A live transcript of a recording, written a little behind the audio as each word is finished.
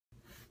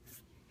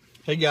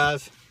Hey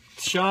guys,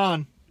 it's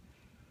Sean,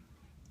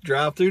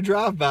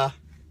 DriveThru-DriveBy.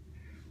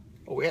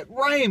 We had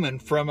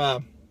Raymond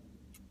from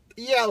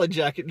Yellow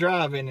Jacket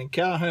Drive-In in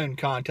Calhoun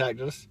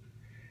contacted us,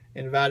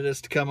 invited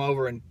us to come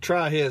over and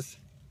try his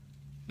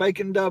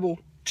bacon double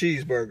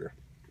cheeseburger.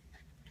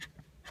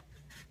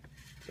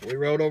 So we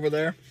rode over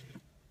there.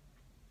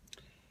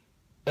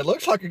 It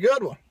looks like a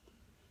good one.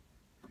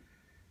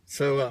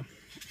 So,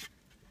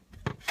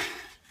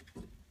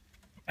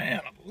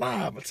 man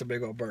alive, it's a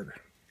big old burger.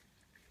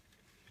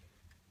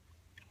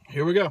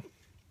 Here we go.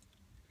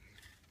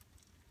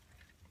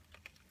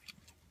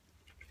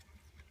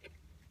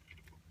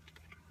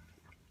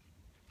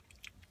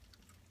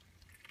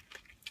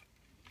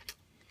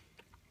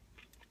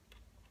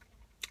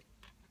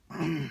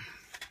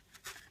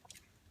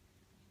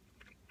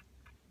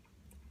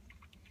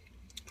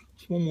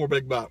 Just one more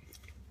big bite.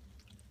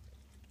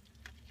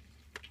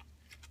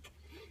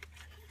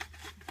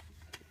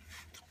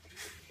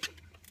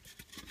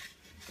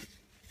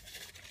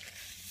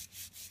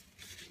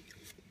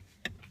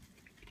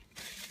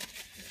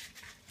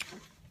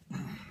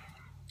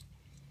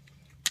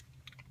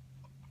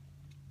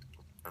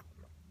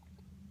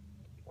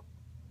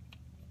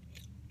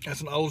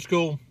 That's an old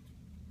school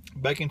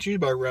bacon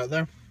cheeseburger right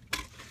there.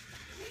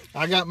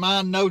 I got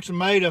mine no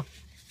tomato,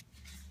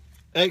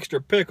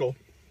 extra pickle.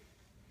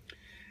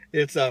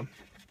 It's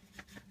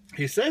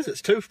he says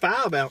it's 2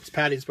 5-ounce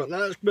patties, but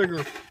that's bigger.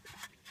 It's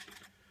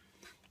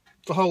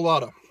a whole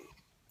lot of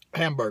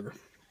hamburger.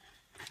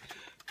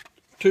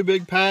 2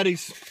 big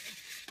patties,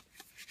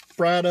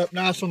 fried up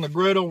nice on the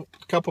griddle.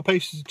 A couple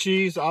pieces of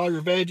cheese, all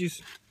your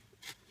veggies.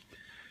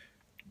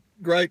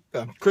 Great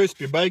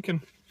crispy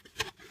bacon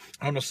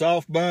on a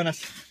soft bun.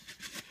 It's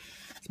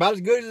about as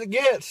good as it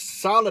gets.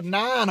 Solid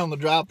 9 on the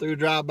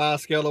DriveThru-DriveBy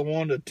scale of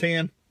 1 to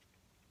 10.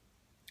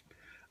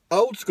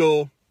 Old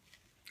school.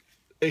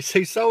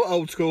 He's so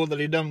old school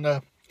that he done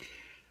none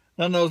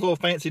of those little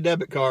fancy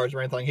debit cards or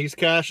anything. He's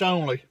cash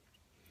only.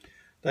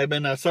 They've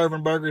been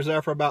serving burgers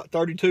there for about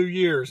 32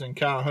 years in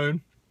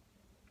Calhoun.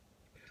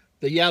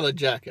 The Yellow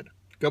Jacket.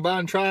 Go by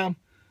and try them.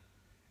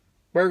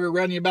 Burger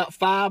running you about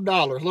 $5,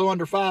 a little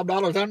under $5.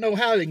 I don't know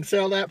how they can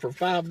sell that for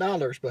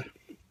 $5, but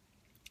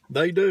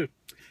they do.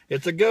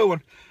 It's a good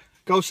one.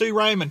 Go see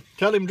Raymond.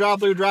 Tell him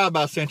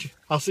DriveThru-DriveBy sent you.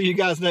 I'll see you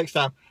guys next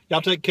time.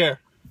 Y'all take care.